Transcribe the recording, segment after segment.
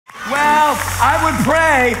I would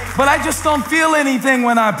pray, but I just don't feel anything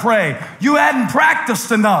when I pray. You hadn't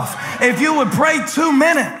practiced enough. If you would pray 2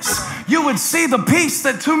 minutes, you would see the peace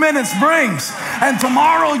that 2 minutes brings. And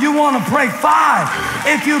tomorrow you want to pray 5.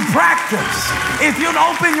 If you'd practice, if you'd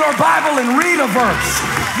open your Bible and read a verse,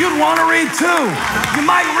 you'd want to read 2. You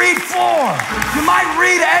might read 4. You might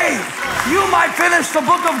read 8. You might finish the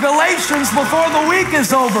book of Galatians before the week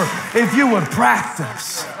is over if you would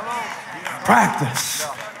practice. Practice.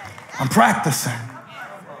 I'm practicing.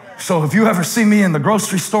 So if you ever see me in the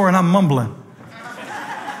grocery store and I'm mumbling,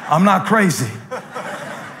 I'm not crazy.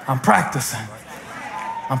 I'm practicing.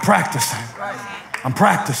 I'm practicing. I'm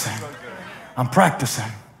practicing. I'm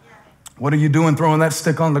practicing. What are you doing throwing that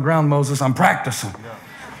stick on the ground, Moses? I'm practicing.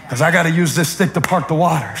 Because I got to use this stick to part the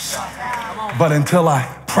waters. But until I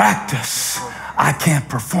practice, I can't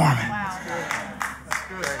perform it.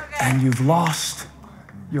 And you've lost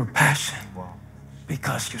your passion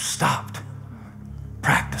because you stopped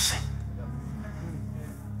practicing.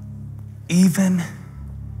 Even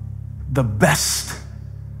the best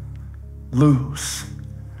lose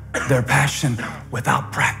their passion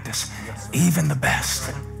without practice. Even the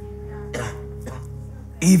best.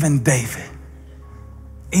 Even David.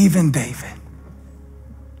 Even David.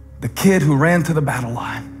 The kid who ran to the battle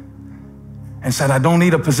line and said, I don't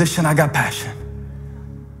need a position, I got passion.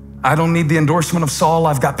 I don't need the endorsement of Saul,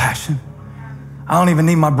 I've got passion. I don't even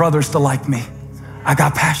need my brothers to like me. I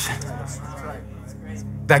got passion.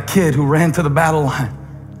 That kid who ran to the battle line,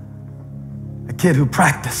 a kid who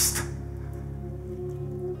practiced,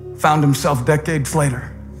 found himself decades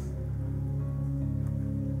later.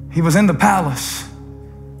 He was in the palace,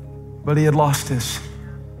 but he had lost his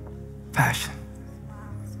passion.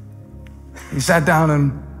 He sat down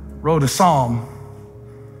and wrote a psalm,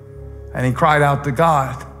 and he cried out to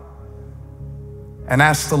God and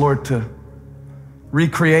asked the Lord to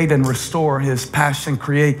recreate and restore his passion,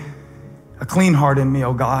 create a clean heart in me,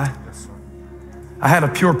 oh God. I had a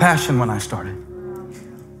pure passion when I started.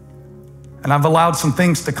 And I've allowed some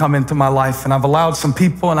things to come into my life, and I've allowed some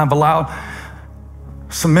people, and I've allowed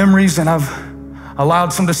some memories, and I've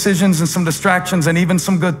allowed some decisions and some distractions and even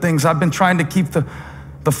some good things. I've been trying to keep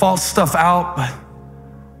the false stuff out, but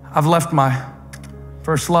I've left my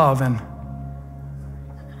first love, and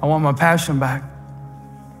I want my passion back.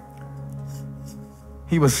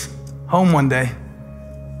 He was home one day,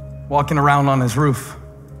 walking around on his roof.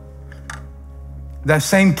 That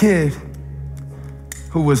same kid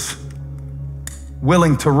who was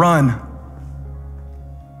willing to run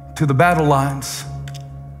to the battle lines.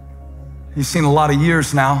 He's seen a lot of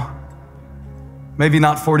years now. Maybe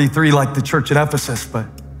not 43 like the church at Ephesus, but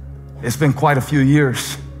it's been quite a few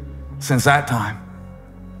years since that time.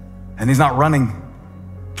 And he's not running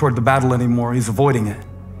toward the battle anymore, he's avoiding it.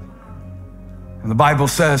 And the Bible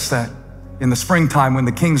says that in the springtime when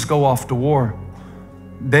the kings go off to war,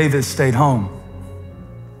 David stayed home.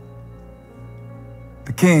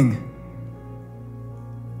 The king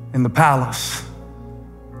in the palace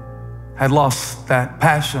had lost that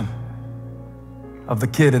passion of the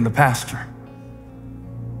kid in the pasture,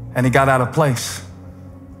 and he got out of place.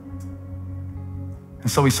 And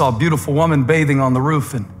so he saw a beautiful woman bathing on the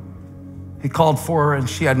roof, and he called for her, and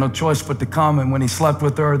she had no choice but to come. And when he slept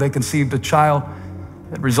with her, they conceived a child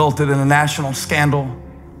that resulted in a national scandal.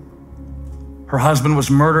 Her husband was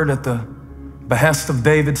murdered at the behest of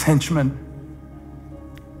David's henchmen.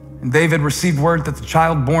 And David received word that the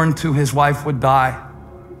child born to his wife would die.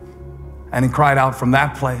 And he cried out from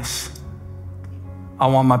that place, I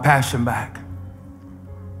want my passion back.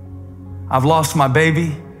 I've lost my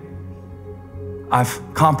baby. I've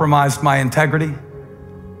compromised my integrity.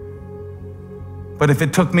 But if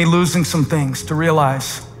it took me losing some things to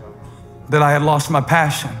realize that I had lost my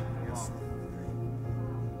passion,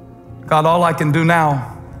 God, all I can do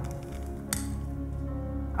now,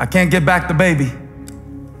 I can't get back the baby,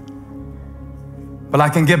 but I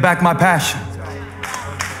can get back my passion.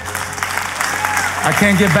 I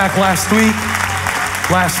can't get back last week,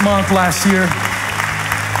 last month, last year.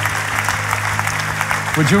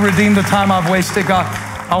 Would you redeem the time I've wasted, God?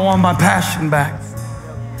 I want my passion back.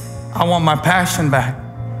 I want my passion back.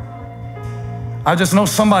 I just know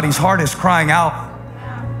somebody's heart is crying out.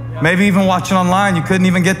 Maybe even watching online, you couldn't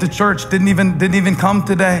even get to church, didn't even come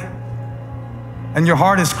today. And your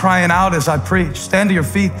heart is crying out as I preach. Stand to your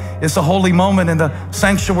feet. It's a holy moment in the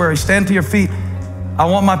sanctuary. Stand to your feet. I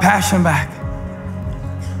want my passion back.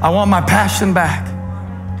 I want my passion back.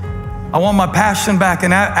 I want my passion back.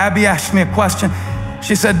 And Abby asked me a question.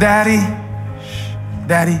 She said, Daddy,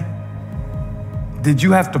 did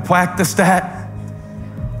you have to practice that?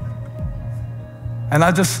 And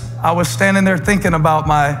I was standing there thinking about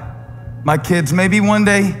my My kids, maybe one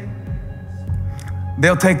day,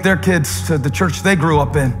 they'll take their kids to the church they grew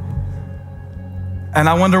up in. And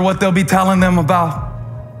I wonder what they'll be telling them about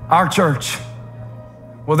our church.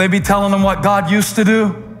 Will they be telling them what God used to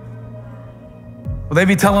do? Will they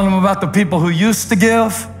be telling them about the people who used to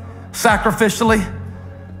give sacrificially,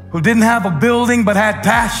 who didn't have a building but had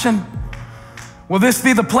passion? Will this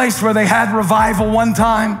be the place where they had revival one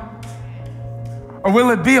time? Or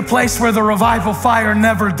will it be a place where the revival fire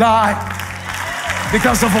never died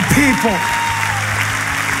because of a people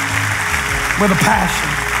with a passion?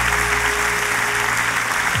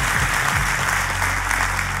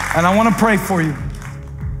 And I want to pray for you,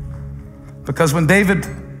 because when David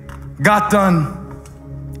got done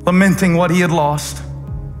lamenting what he had lost,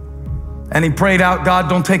 and he prayed out, God,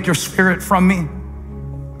 don't take your spirit from me.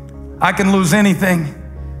 I can lose anything,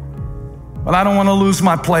 but I don't want to lose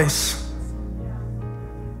my place.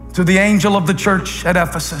 To the angel of the church at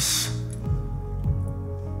Ephesus,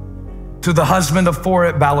 to the husband of four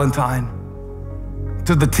at Ballantyne,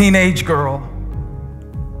 to the teenage girl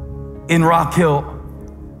in Rock Hill,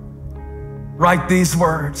 write these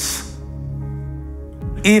words.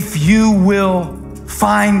 If you will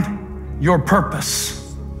find your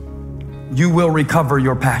purpose, you will recover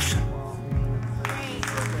your passion.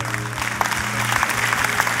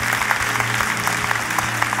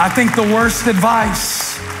 I think the worst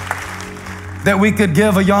advice that we could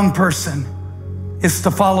give a young person is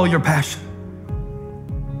to follow your passion.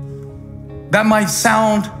 That might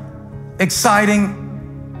sound exciting,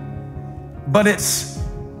 but it's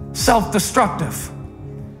self-destructive.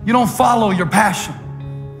 You don't follow your passion.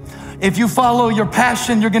 If you follow your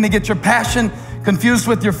passion, you're gonna get your passion confused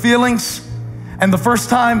with your feelings. And the first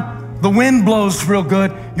time the wind blows real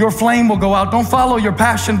good, your flame will go out. Don't follow your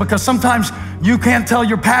passion, because sometimes you can't tell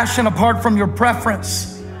your passion apart from your preference.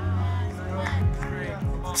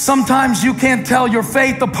 Sometimes you can't tell your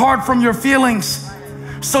faith apart from your feelings.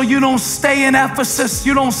 So you don't stay in Ephesus.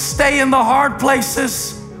 You don't stay in the hard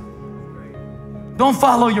places. Don't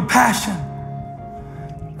follow your passion.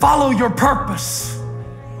 Follow your purpose.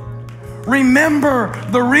 Remember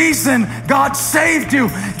the reason God saved you.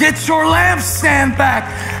 Get your lampstand back.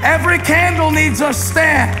 Every candle needs a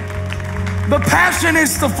stand. The passion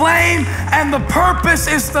is the flame and the purpose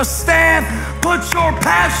is the stand. Put your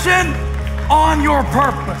passion on your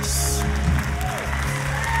purpose.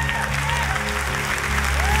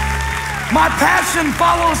 My passion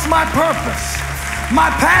follows my purpose. My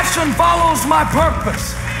passion follows my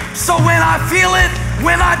purpose. So when I feel it,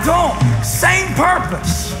 when I don't, same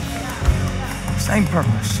purpose. Same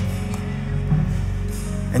purpose.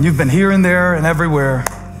 And you've been here and there and everywhere,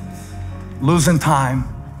 losing time,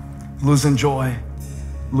 losing joy,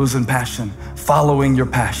 losing passion, following your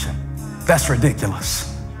passion. That's ridiculous.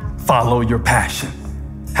 Follow your passion.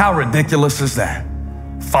 How ridiculous is that?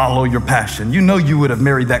 Follow your passion. You know you would have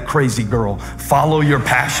married that crazy girl. Follow your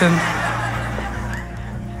passion?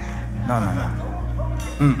 No.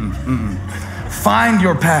 Find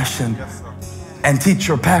your passion and teach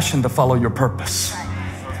your passion to follow your purpose.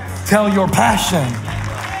 Tell your passion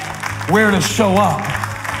where to show up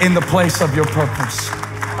in the place of your purpose.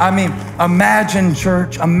 I mean, imagine,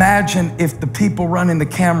 church, imagine if the people running the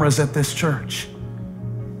cameras at this church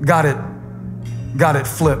got it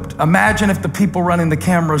flipped. Imagine if the people running the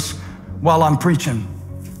cameras while I'm preaching,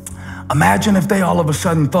 imagine if they all of a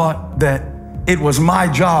sudden thought that it was my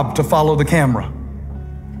job to follow the camera.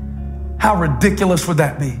 How ridiculous would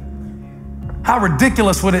that be? How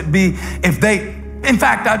ridiculous would it be if they, in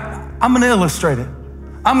fact, I'm gonna illustrate it.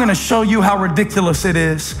 I'm gonna show you how ridiculous it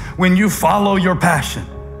is when you follow your passion.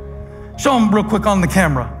 Show them real quick on the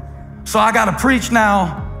camera. So I gotta preach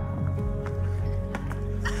now.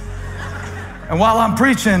 And while I'm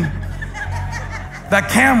preaching, that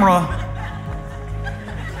camera,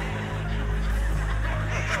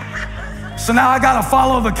 so now I gotta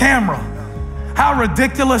follow the camera. How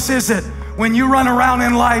ridiculous is it when you run around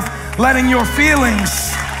in life letting your feelings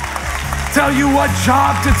tell you what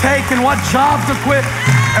job to take and what job to quit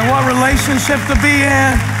and what relationship to be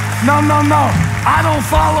in? No. I don't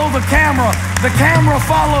follow the camera. The camera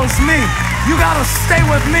follows me. You gotta stay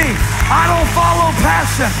with me. I don't follow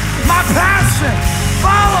passion. My passion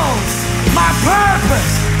follows my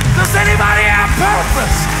purpose. Does anybody have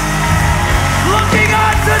purpose? Looking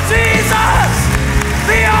unto Jesus,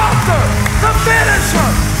 the author, the finisher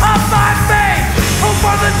of my faith, who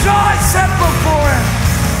for the joy set before him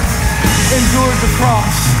endured the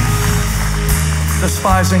cross,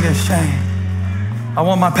 despising his shame. I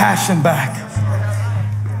want my passion back.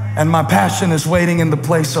 And my passion is waiting in the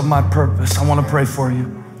place of my purpose. I want to pray for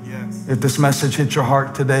you. If this message hit your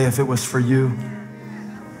heart today, if it was for you,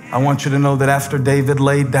 I want you to know that after David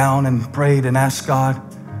laid down and prayed and asked God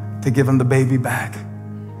to give him the baby back,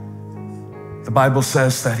 the Bible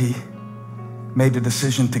says that he made a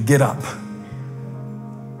decision to get up,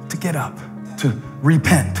 to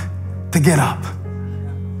repent, to get up.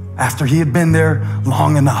 After he had been there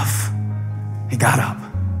long enough, he got up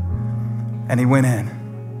and he went in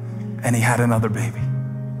and he had another baby.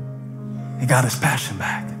 He got his passion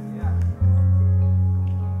back.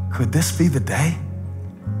 Could this be the day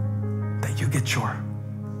that you get your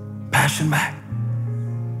passion back?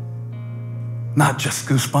 Not just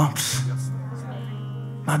goosebumps,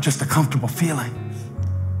 not just a comfortable feeling,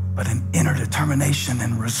 but an inner determination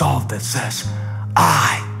and resolve that says,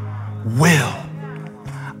 I will.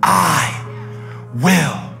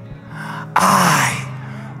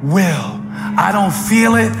 I don't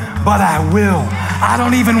feel it, but I will. I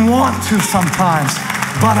don't even want to sometimes,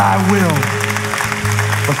 but I will.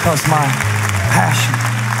 Because my passion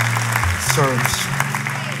serves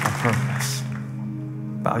a purpose.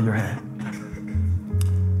 Bow your head.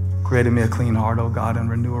 Create in me a clean heart, O God, and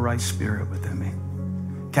renew a right spirit within me.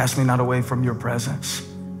 Cast me not away from your presence,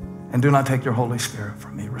 and do not take your Holy Spirit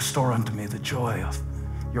from me. Restore unto me the joy of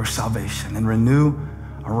your salvation, and renew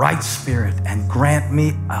a right spirit, and grant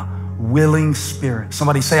me a willing spirit.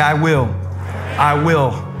 Somebody say, I will. I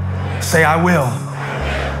will. Say, I will.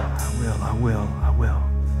 I will, I will, I will.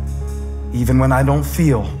 Even when I don't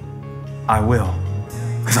feel, I will,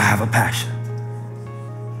 because I have a passion.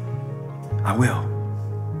 I will.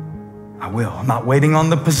 I will. I'm not waiting on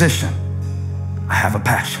the position. I have a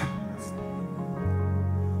passion.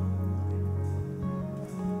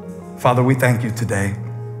 Father, we thank you today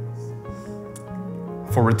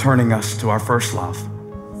for returning us to our first love.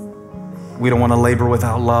 We don't want to labor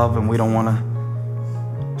without love, and we don't want to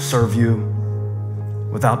serve you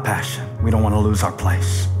without passion. We don't want to lose our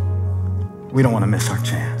place. We don't want to miss our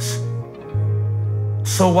chance.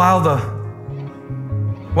 So while the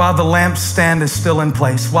lampstand is still in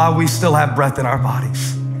place, while we still have breath in our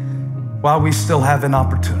bodies, while we still have an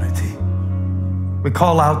opportunity, we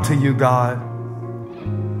call out to you, God,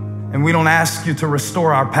 and we don't ask you to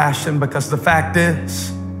restore our passion, because the fact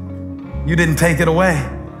is, you didn't take it away.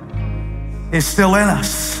 It's still in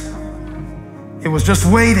us. It was just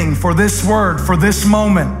waiting for this word, for this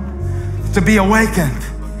moment to be awakened.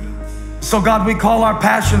 So God, we call our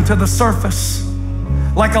passion to the surface.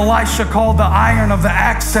 Like Elisha called the iron of the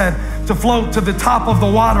axe head to float to the top of the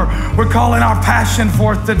water, we're calling our passion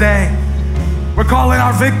forth today. We're calling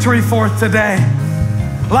our victory forth today.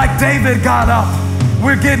 Like David got up,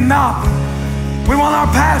 we're getting up. We want our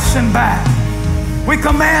passion back. We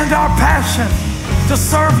command our passion to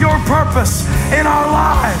serve your purpose in our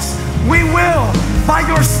lives. We will, by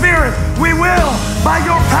your Spirit. We will, by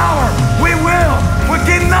your power. We will. We're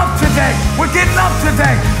getting up today. We're getting up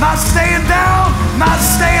today. Not staying down, not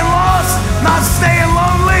staying lost, not staying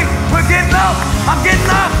lonely. We're getting up. I'm getting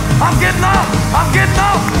up. I'm getting up. I'm getting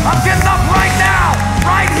up. I'm getting up right now.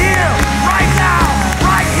 Right here. Right now.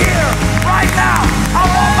 Right here. Right now. I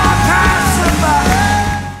want my passion back.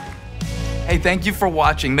 Hey, thank you for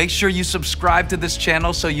watching. Make sure you subscribe to this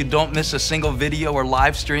channel so you don't miss a single video or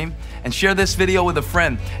live stream, and share this video with a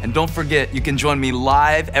friend. And don't forget, you can join me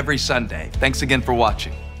live every Sunday. Thanks again for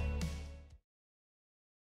watching.